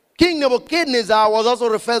 King Nebuchadnezzar was also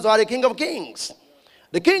referred to as the King of Kings.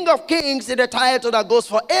 The King of Kings is the title that goes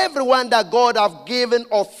for everyone that God has given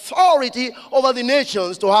authority over the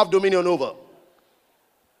nations to have dominion over.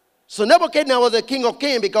 So Nebuchadnezzar was the King of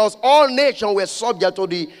Kings because all nations were subject to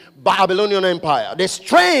the Babylonian Empire. The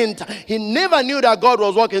strength, he never knew that God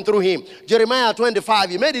was working through him. Jeremiah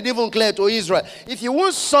 25, he made it even clear to Israel. If you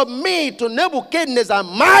won't submit to Nebuchadnezzar,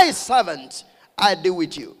 my servant, I deal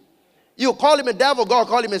with you. You call him a devil, God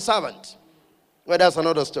call him a servant. Well, that's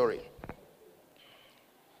another story.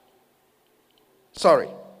 Sorry.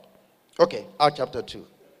 Okay, Acts chapter 2.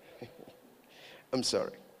 I'm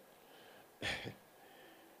sorry.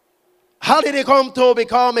 How did he come to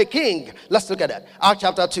become a king? Let's look at that. Acts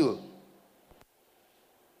chapter 2.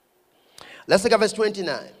 Let's look at verse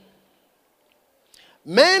 29.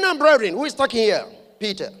 Men and brethren, who is talking here?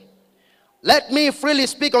 Peter. Let me freely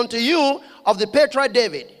speak unto you of the patriarch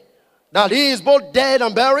David, that he is both dead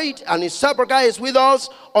and buried, and his sepulchre is with us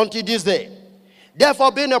until this day.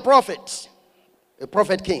 Therefore, being a prophet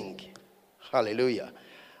king, hallelujah,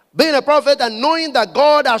 being a prophet and knowing that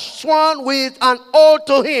God has sworn with an oath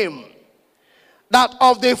to him, that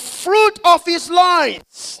of the fruit of his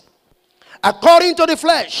loins, according to the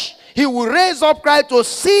flesh, he will raise up Christ to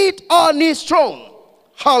sit on his throne.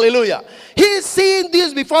 Hallelujah. He seeing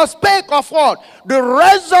this before spake of what? The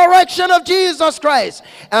resurrection of Jesus Christ.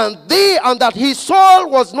 And that his soul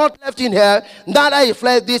was not left in hell, neither he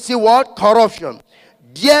fled this what? Corruption.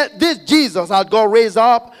 Yet this Jesus had God raised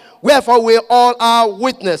up, wherefore we all are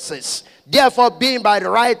witnesses. Therefore, being by the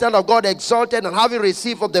right hand of God exalted, and having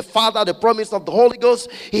received of the Father the promise of the Holy Ghost,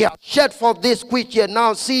 he hath shed forth this which ye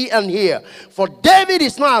now see and hear. For David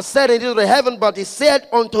is not ascended into the heaven, but he said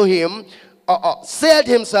unto him, said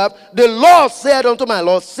himself, the Lord said unto my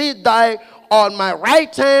Lord, sit thou on my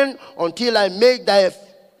right hand until I make thy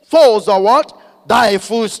foes or what? Thy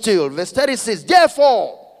footstool. Verse 36,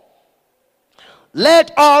 therefore,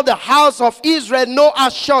 let all the house of Israel know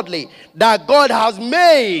assuredly that God has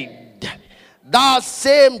made that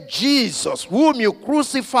same Jesus whom you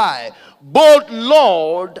crucify, both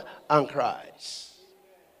Lord and Christ.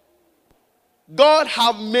 God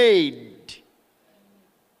have made.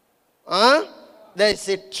 There is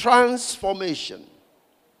a transformation.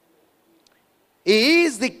 He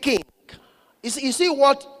is the king. You see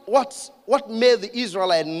what made the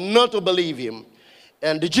Israelites not to believe him,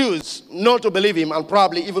 and the Jews not to believe him, and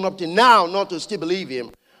probably even up to now not to still believe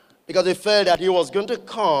him, because they felt that he was going to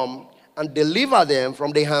come and deliver them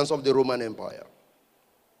from the hands of the Roman Empire.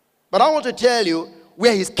 But I want to tell you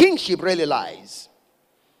where his kingship really lies.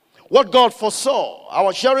 What God foresaw. I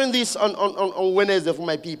was sharing this on Wednesday for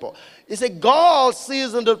my people. He said God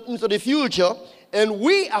sees into the future, and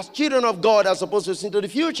we as children of God are supposed to see into the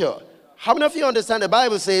future. How many of you understand the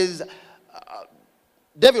Bible says,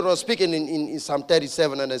 David was speaking in Psalm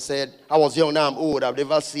 37, and he said, I was young, now I'm old, I've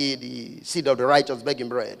never seen the seed of the righteous begging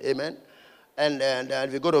bread. Amen. And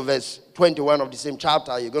if you go to verse 21 of the same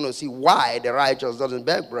chapter, you're going to see why the righteous doesn't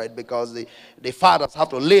beg bread, because the fathers have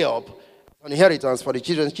to lay up an inheritance for the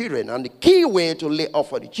children's children. And the key way to lay up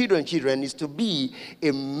for the children's children is to be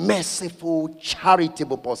a merciful,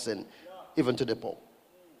 charitable person, even to the poor.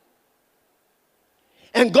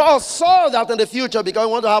 And God saw that in the future, because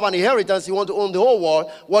he wanted to have an inheritance, he wanted to own the whole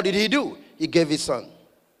world. What did he do? He gave his son.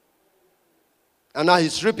 And now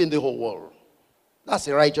he's reaping the whole world. That's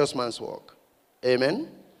a righteous man's work. Amen.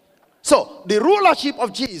 So the rulership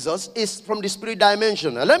of Jesus is from the spirit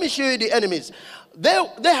dimension. Now, let me show you the enemies. They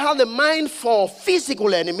have the mind for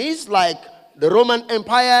physical enemies like the Roman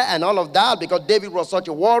Empire and all of that, because David was such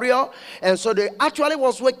a warrior. And so they actually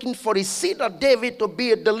was working for the seed of David to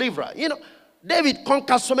be a deliverer. You know, David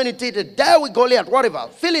conquered so many things. There with Goliath, whatever,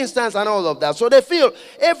 Philistines and all of that. So they feel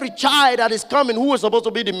every child that is coming who is supposed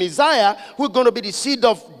to be the Messiah, who is going to be the seed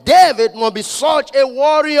of David, must be such a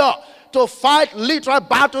warrior to fight literal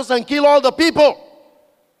battles and kill all the people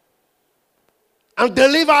and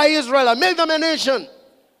deliver Israel and make them a nation.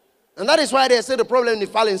 And that is why they say the problem in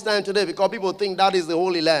Palestine today, because people think that is the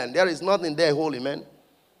Holy Land. There is nothing there holy, man.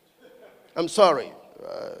 I'm sorry.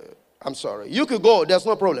 I'm sorry. You could go. There's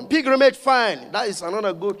no problem. Pilgrimage, fine. That is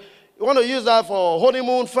another good. You want to use that for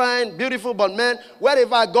honeymoon, fine, beautiful. But man,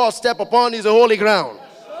 wherever God step upon is a holy ground.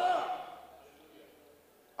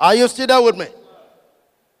 Are you still there with me?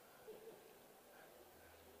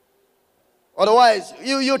 Otherwise,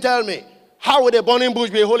 you tell me, how would a burning bush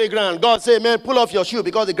be a holy ground? God say, man, pull off your shoe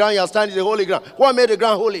because the ground you are standing is a holy ground. What made the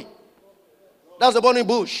ground holy? That's a burning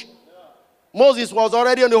bush. Moses was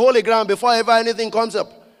already on the holy ground before ever anything comes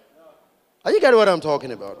up. Are you getting what I'm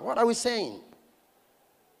talking about? What are we saying?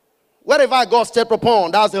 Wherever God stepped upon,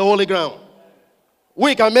 that's the holy ground.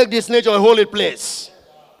 We can make this nature a holy place.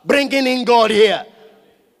 Bringing in God here.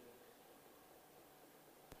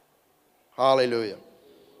 Hallelujah.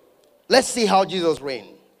 Let's see how Jesus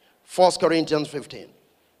reigned. 1 Corinthians 15.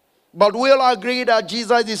 But we all agree that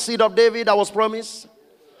Jesus is the seed of David that was promised?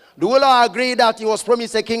 Do we all agree that he was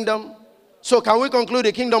promised a kingdom? So can we conclude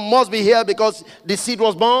the kingdom must be here because the seed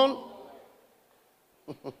was born?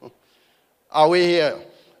 Are we here?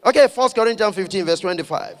 Okay, 1 Corinthians 15 verse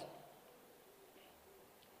 25.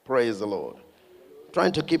 Praise the Lord.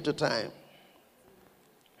 Trying to keep the time.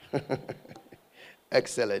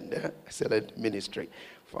 Excellent. Excellent ministry.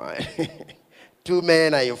 Fine. Two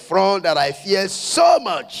men are in front that I fear so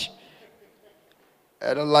much.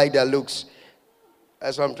 I don't like their looks.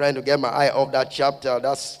 That's why I'm trying to get my eye off that chapter,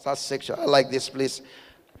 that section. I like this place.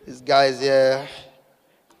 These guys here.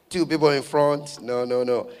 Two people in front.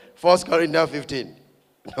 No. 1 Corinthians 15.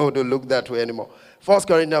 No, don't look that way anymore. 1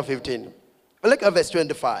 Corinthians 15. Look at verse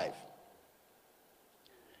 25.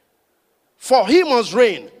 For he must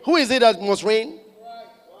reign. Who is it that must reign?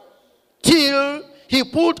 Till he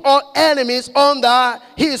put all enemies under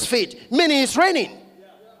his feet. Meaning he's reigning.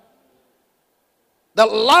 The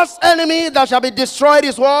last enemy that shall be destroyed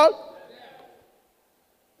is what?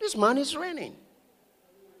 This man is reigning.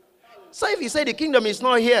 So if you say the kingdom is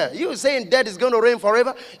not here, you saying death is going to reign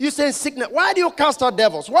forever, you saying sickness. Why do you cast out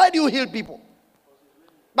devils? Why do you heal people?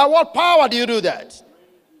 By what power do you do that?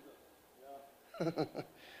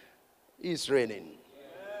 He's reigning.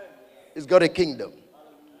 He's got a kingdom.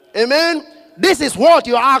 Amen. This is what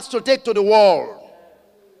you're asked to take to the world.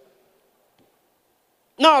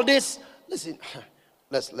 Now listen,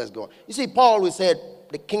 let's go on. You see, Paul always said,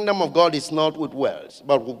 the kingdom of God is not with words,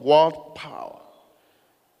 but with what? Power.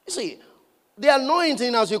 You see, the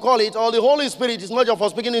anointing, as you call it, or the Holy Spirit is not just for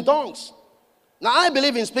speaking in tongues. Now, I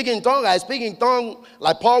believe in speaking in tongues. I speak in tongues,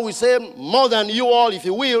 like Paul will say, more than you all, if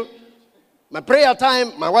you will. My prayer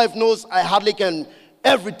time, my wife knows I hardly can,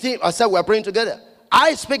 everything, I said we're praying together.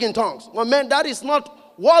 I speak in tongues. Well, man, that is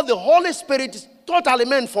not what the Holy Spirit is totally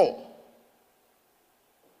meant for.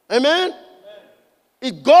 Amen?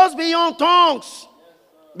 It goes beyond tongues.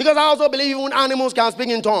 Because I also believe even animals can speak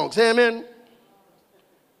in tongues. Amen?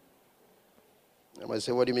 I might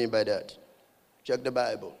say, what do you mean by that? Check the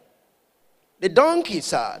Bible. The donkey,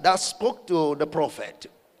 sir, that spoke to the prophet.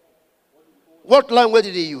 What language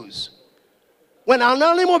did he use? When an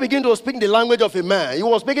animal began to speak the language of a man, he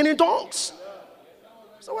was speaking in tongues.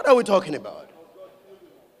 So what are we talking about?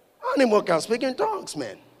 Animal can speak in tongues,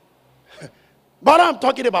 man. But I'm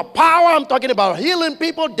talking about power. I'm talking about healing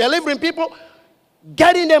people, delivering people,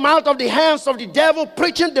 getting them out of the hands of the devil,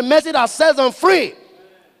 preaching the message that sets them free.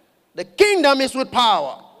 The kingdom is with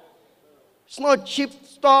power. It's not cheap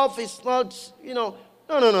stuff. It's not,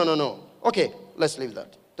 no. Okay, let's leave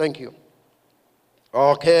that. Thank you.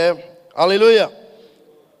 Okay. Hallelujah.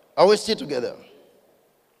 Are we still together?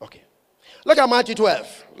 Okay. Look at Matthew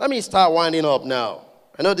 12. Let me start winding up now.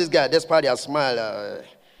 I know this guy, despite your smile.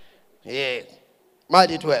 Yeah.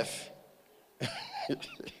 Matthew 12.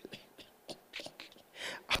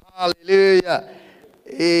 Hallelujah.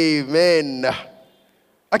 Amen.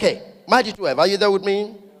 Okay. Matthew 12. Are you there with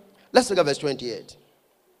me? Let's look at verse 28.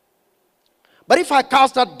 But if I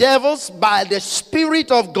cast out devils by the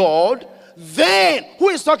Spirit of God, then, who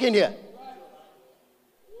is talking here?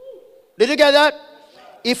 Did you get that?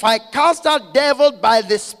 If I cast out devils by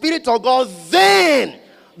the Spirit of God, then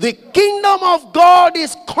the kingdom of God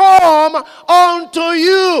is come unto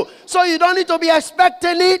you. So you don't need to be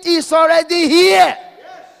expecting it. It's already here.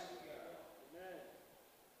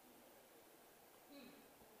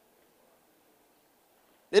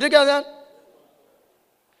 Did you get that?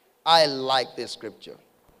 I like this scripture.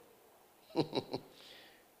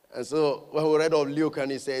 And so when we read of Luke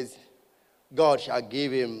and he says, God shall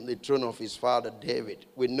give him the throne of his father David,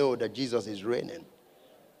 we know that Jesus is reigning.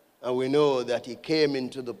 And we know that he came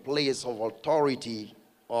into the place of authority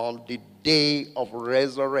on the day of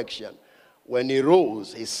resurrection When he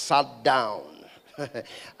rose, he sat down.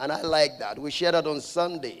 And I like that. We shared that on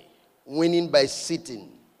Sunday. Winning by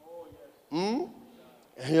sitting. And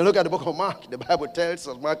you look at the book of Mark, the Bible tells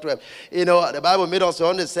us, Mark 12, the Bible made us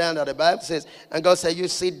understand that the Bible says, and God said, you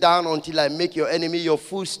sit down until I make your enemy your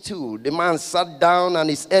footstool. The man sat down and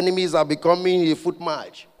his enemies are becoming a foot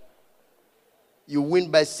march. You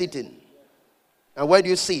win by sitting. And where do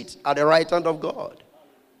you sit? At the right hand of God.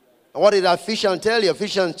 And what did Ephesians tell you?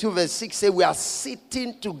 Ephesians 2 verse 6 says, we are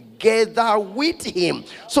sitting together with him.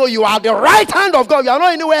 So you are the right hand of God. You are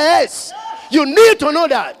not anywhere else. You need to know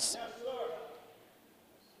that.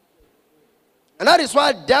 And that is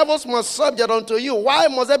why devils must subject unto you. Why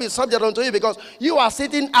must they be subject unto you? Because you are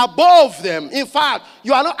sitting above them. In fact,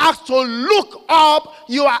 you are not asked to look up.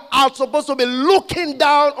 You are supposed to be looking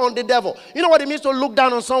down on the devil. You know what it means to look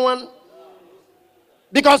down on someone?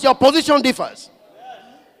 Because your position differs.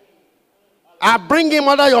 I bring him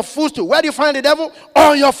under your footstool. Where do you find the devil?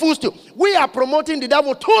 On your footstool. We are promoting the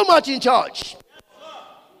devil too much in church.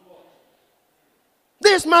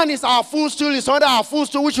 This man is our footstool, is under our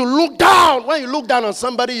footstool. We should look down. When you look down on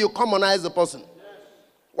somebody, you commonize the person.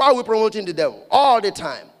 Why are we promoting the devil? All the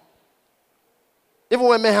time. Even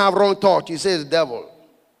when men have wrong thought, you say the devil.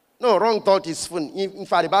 No, wrong thought is fun. In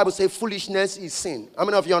fact, the Bible says foolishness is sin. How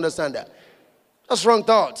many of you understand that? That's wrong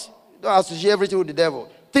thought. Don't associate everything with the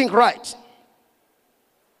devil. Think right.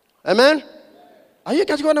 Amen? Are you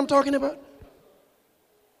catching what I'm talking about?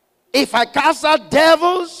 If I cast out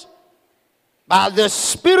devils by the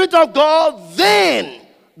Spirit of God, then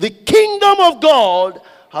the kingdom of God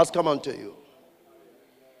has come unto you.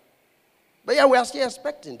 But yeah, we are still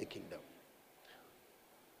expecting the kingdom.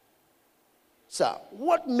 So,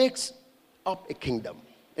 what makes up a kingdom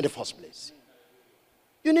in the first place?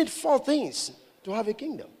 You need 4 things to have a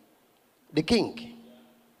kingdom. The king,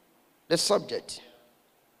 the subject,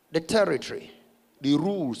 the territory, the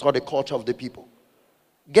rules or the culture of the people.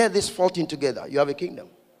 Get this 4 things together, you have a kingdom.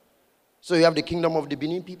 So you have the kingdom of the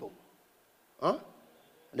Benin people.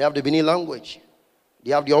 They have the Benin language.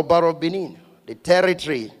 They have the Oba of Benin. The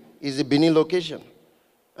territory is the Benin location.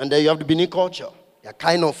 And then you have the Benin culture. Their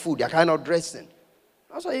kind of food, their kind of dressing.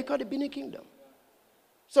 That's why you call the Benin kingdom.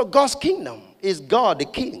 So God's kingdom is God, the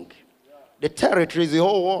king. The territory is the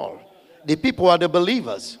whole world. The people are the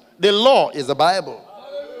believers. The law is the Bible.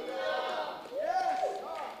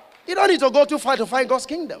 You don't need to go too far to find God's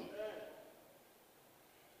kingdom.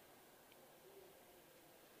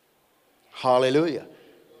 Hallelujah.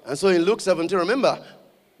 And so in Luke 17, remember,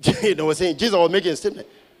 we're saying Jesus was making a statement.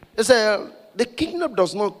 He said, the kingdom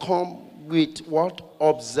does not come with what?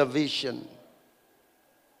 Observation.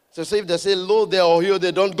 So if they say, lo, there or here,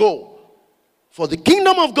 they don't go. For the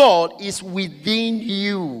kingdom of God is within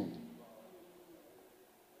you.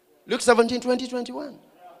 Luke 17, 20, 21.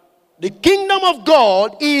 The kingdom of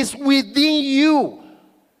God is within you.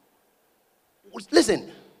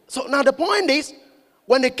 Listen, so now the point is,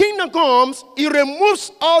 when the kingdom comes, it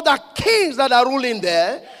removes all the kings that are ruling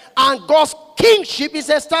there, and God's kingship is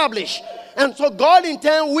established. And so God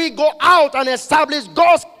intends we go out and establish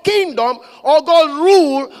God's kingdom, or God's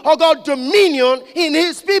rule, or God's dominion in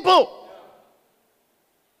his people.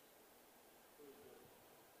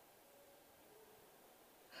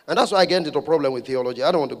 And that's why I get into a problem with theology.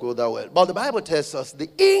 I don't want to go that way. But the Bible tells us the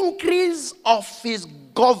increase of his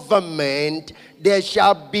government, there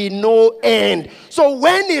shall be no end. So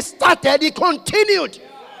when he started, he continued.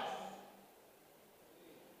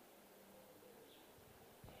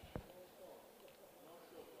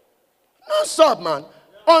 Non stop, man.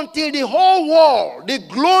 Until the whole world, the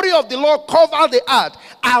glory of the Lord cover the earth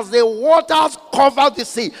as the waters cover the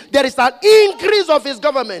sea. There is an increase of his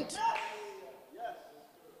government.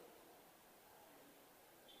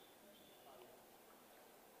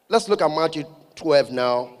 Let's look at Matthew 12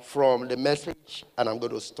 now from the Message, and I'm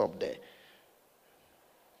going to stop there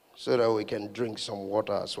so that we can drink some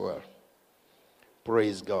water as well.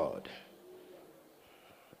 Praise God.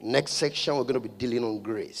 Next section, we're going to be dealing on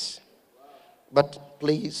grace. But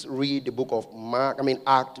please read the book of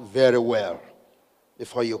Acts very well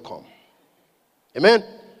before you come. Amen?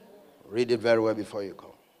 Read it very well before you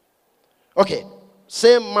come. Okay,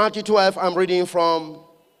 same Matthew 12, I'm reading from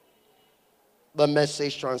the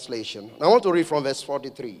Message translation. I want to read from verse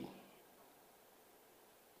 43.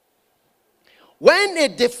 When a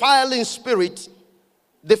defiling evil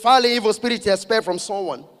spirit is expelled from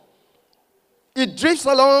someone, it drifts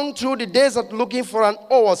along through the desert looking for an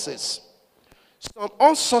oasis. Some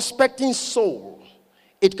unsuspecting soul,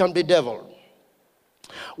 it can be devil.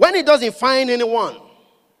 When it doesn't find anyone,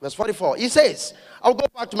 verse 44, he says, I'll go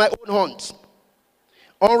back to my own haunt.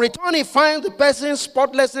 On return, he finds the person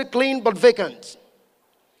spotlessly clean but vacant.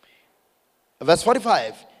 Verse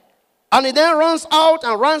 45. And he then runs out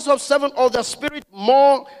and runs up 7 other spirits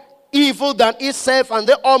more evil than itself, and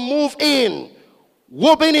they all move in,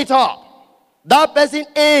 whooping it up. That person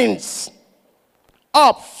ends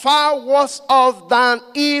up far worse off than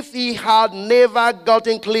if he had never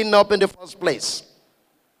gotten cleaned up in the first place.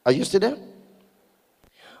 Are you still there?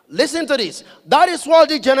 Listen to this. That is what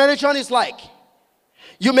the generation is like.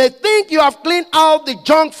 You may think you have cleaned out the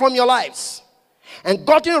junk from your lives and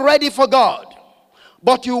gotten ready for God,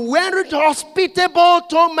 but you weren't hospitable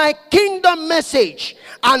to my kingdom message,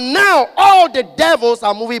 and now all the devils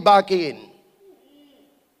are moving back in.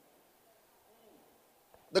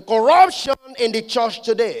 The corruption in the church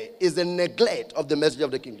today is the neglect of the message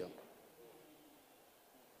of the kingdom.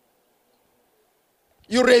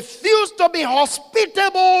 You refuse to be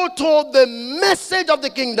hospitable to the message of the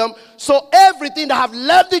kingdom, so everything that have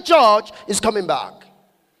left the church is coming back.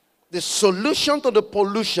 The solution to the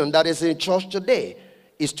pollution that is in church today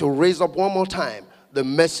is to raise up one more time the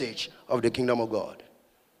message of the kingdom of God.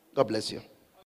 God bless you.